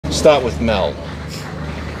start with Mel.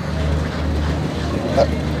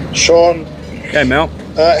 Sean. Hey, Mel.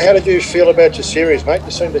 How did you feel about your series, mate?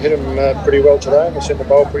 You seemed to hit him pretty well today, and you seemed to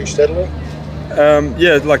bowl pretty steadily.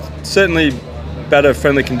 Yeah, like certainly better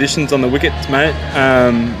friendly conditions on the wickets, mate.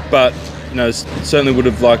 But you know, certainly would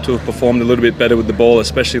have liked to have performed a little bit better with the ball,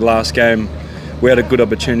 especially last game. We had a good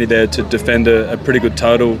opportunity there to defend a pretty good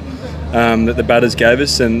total that the batters gave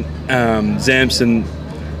us, and Zamps and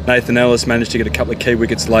Nathan Ellis managed to get a couple of key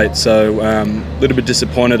wickets late, so a little bit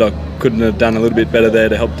disappointed I couldn't have done a little bit better there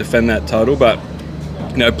to help defend that total, but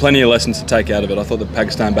you know, plenty of lessons to take out of it. I thought the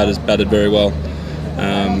Pakistan batters batted very well,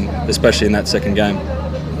 especially in that second game.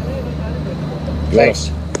 Thanks.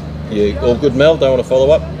 You all good, Mel? Don't want to follow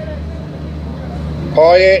up?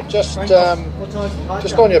 Oh yeah, just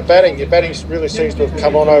on your batting. Your batting really seems to have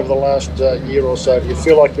come on over the last year or so. Do you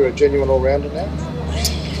feel like you're a genuine all-rounder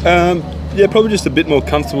now? Yeah, probably just a bit more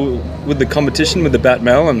comfortable with the competition with the bat,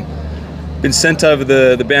 Mel, and been sent over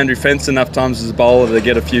the boundary fence enough times as a bowler to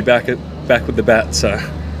get a few back with the bat. So,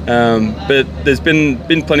 but there's been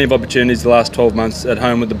plenty of opportunities the last 12 months at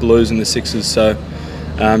home with the Blues and the Sixers. So,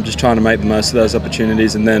 just trying to make the most of those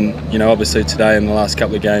opportunities. And then, you know, obviously today in the last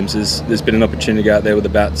couple of games, there's been an opportunity to go out there with the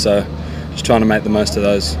bat. So, just trying to make the most of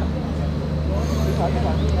those.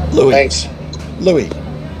 Louis. Thanks, Louis.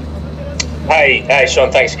 Hey,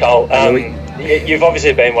 Sean. Thanks, Cole. You've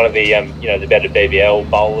obviously been one of the the better BBL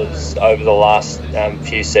bowlers over the last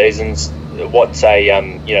few seasons. What's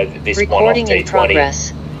this recording one-off in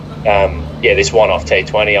progress? This one-off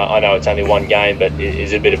T20. I know it's only one game, but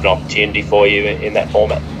is it a bit of an opportunity for you in that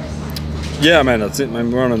format? Yeah, I mean, that's it.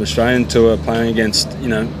 We're on an Australian tour playing against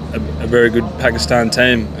a very good Pakistan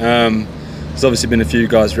team. There's obviously been a few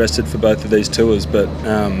guys rested for both of these tours, but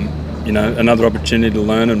another opportunity to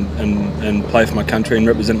learn and play for my country and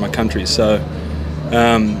represent my country. So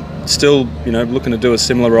still, looking to do a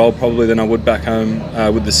similar role probably than I would back home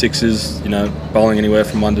with the Sixers, bowling anywhere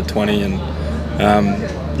from 1 to 20 and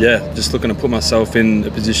just looking to put myself in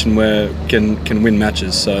a position where can win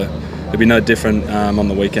matches. So it'll be no different on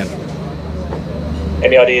the weekend.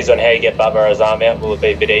 Any ideas on how you get Babar's arm out? Will it be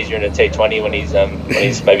a bit easier in a T20 when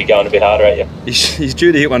he's maybe going a bit harder at you? He's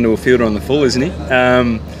due to hit one to a fielder on the full, isn't he?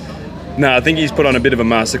 No, I think he's put on a bit of a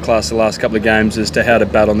masterclass the last couple of games as to how to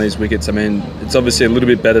bat on these wickets. I mean, it's obviously a little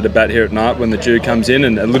bit better to bat here at night when the dew comes in,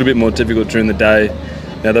 and a little bit more difficult during the day.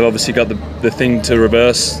 Now they've obviously got the thing to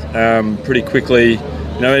reverse pretty quickly.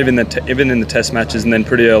 Even in the Test matches, and then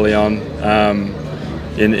pretty early on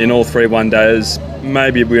in all 3 one-days.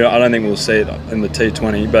 Maybe I don't think we'll see it in the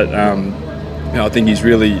T20, but I think he's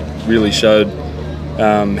really showed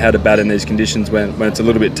how to bat in these conditions when it's a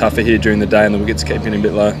little bit tougher here during the day and the wickets keep getting a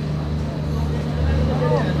bit low.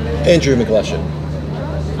 Andrew McGlashan.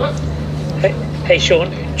 Hey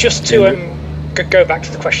Sean, just to go back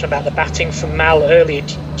to the question about the batting from Mal earlier,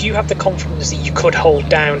 do you have the confidence that you could hold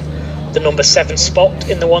down the number 7 spot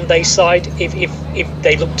in the one-day side if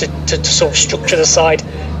they look to sort of structure the side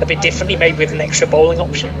a bit differently, maybe with an extra bowling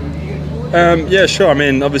option? Yeah, sure. I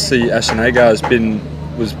mean, obviously Ashton Agar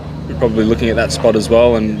was probably looking at that spot as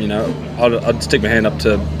well, and I'd stick my hand up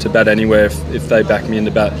to bat anywhere if they back me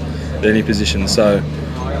into bat at any position. So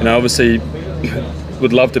obviously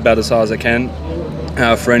would love to bat as high as I can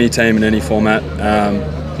for any team in any format.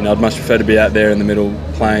 I'd much prefer to be out there in the middle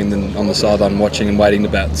playing than on the sideline watching and waiting to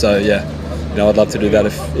bat. So yeah, I'd love to do that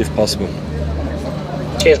if possible.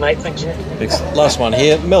 Cheers, mate. Thanks. Last one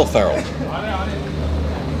here, Mel Farrell.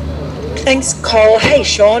 Thanks, Cole. Hey,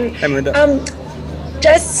 Sean. Hey, Melinda.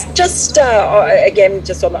 Just again,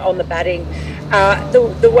 just on the batting,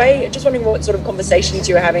 the way, just wondering what sort of conversations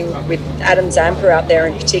you were having with Adam Zampa out there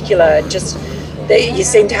in particular. Just you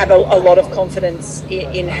seem to have a lot of confidence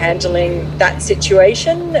in handling that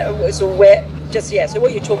situation. So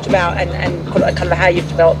what you talked about and kind of how you've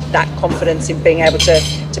developed that confidence in being able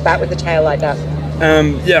to bat with a tail like that. I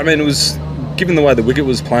mean, it was given the way the wicket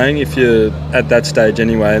was playing. If you're at that stage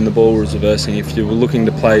anyway, and the ball was reversing, if you were looking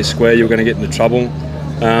to play square, you were going to get into trouble.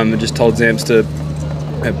 I just told Zamps to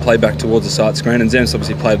play back towards the sight screen, and Zamps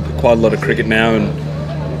obviously played quite a lot of cricket now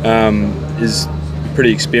and is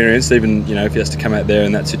pretty experienced, even if he has to come out there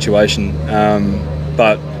in that situation.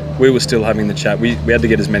 But we were still having the chat. We had to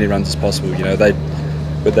get as many runs as possible.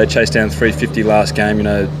 They chased down 350 last game.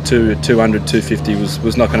 200, 250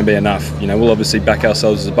 was not going to be enough. We'll obviously back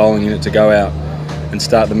ourselves as a bowling unit to go out and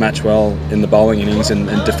start the match well in the bowling innings and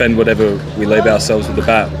defend whatever we leave ourselves with the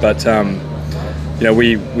bat. But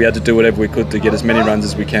we had to do whatever we could to get as many runs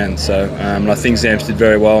as we can. So and I think Zamps did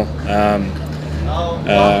very well.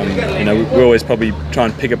 We always probably try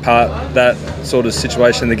and pick apart that sort of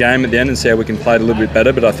situation in the game at the end and see how we can play it a little bit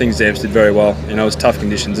better. But I think Zamps did very well. It was tough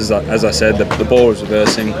conditions, as I said. The ball was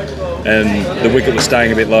reversing and the wicket was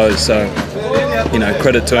staying a bit low. So,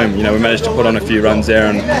 credit to him. We managed to put on a few runs there,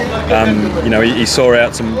 and he saw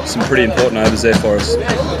out some pretty important overs there for us.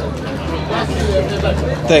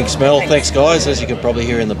 Thanks, Mel. Thanks, guys. As you can probably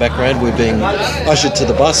hear in the background, we're being ushered to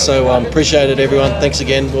the bus, so appreciate it, everyone. Thanks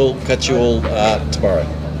again. We'll catch you all tomorrow.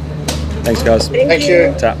 Thanks, guys. Thank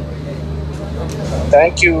you. Tap.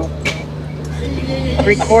 Thank you.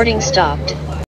 Recording stopped.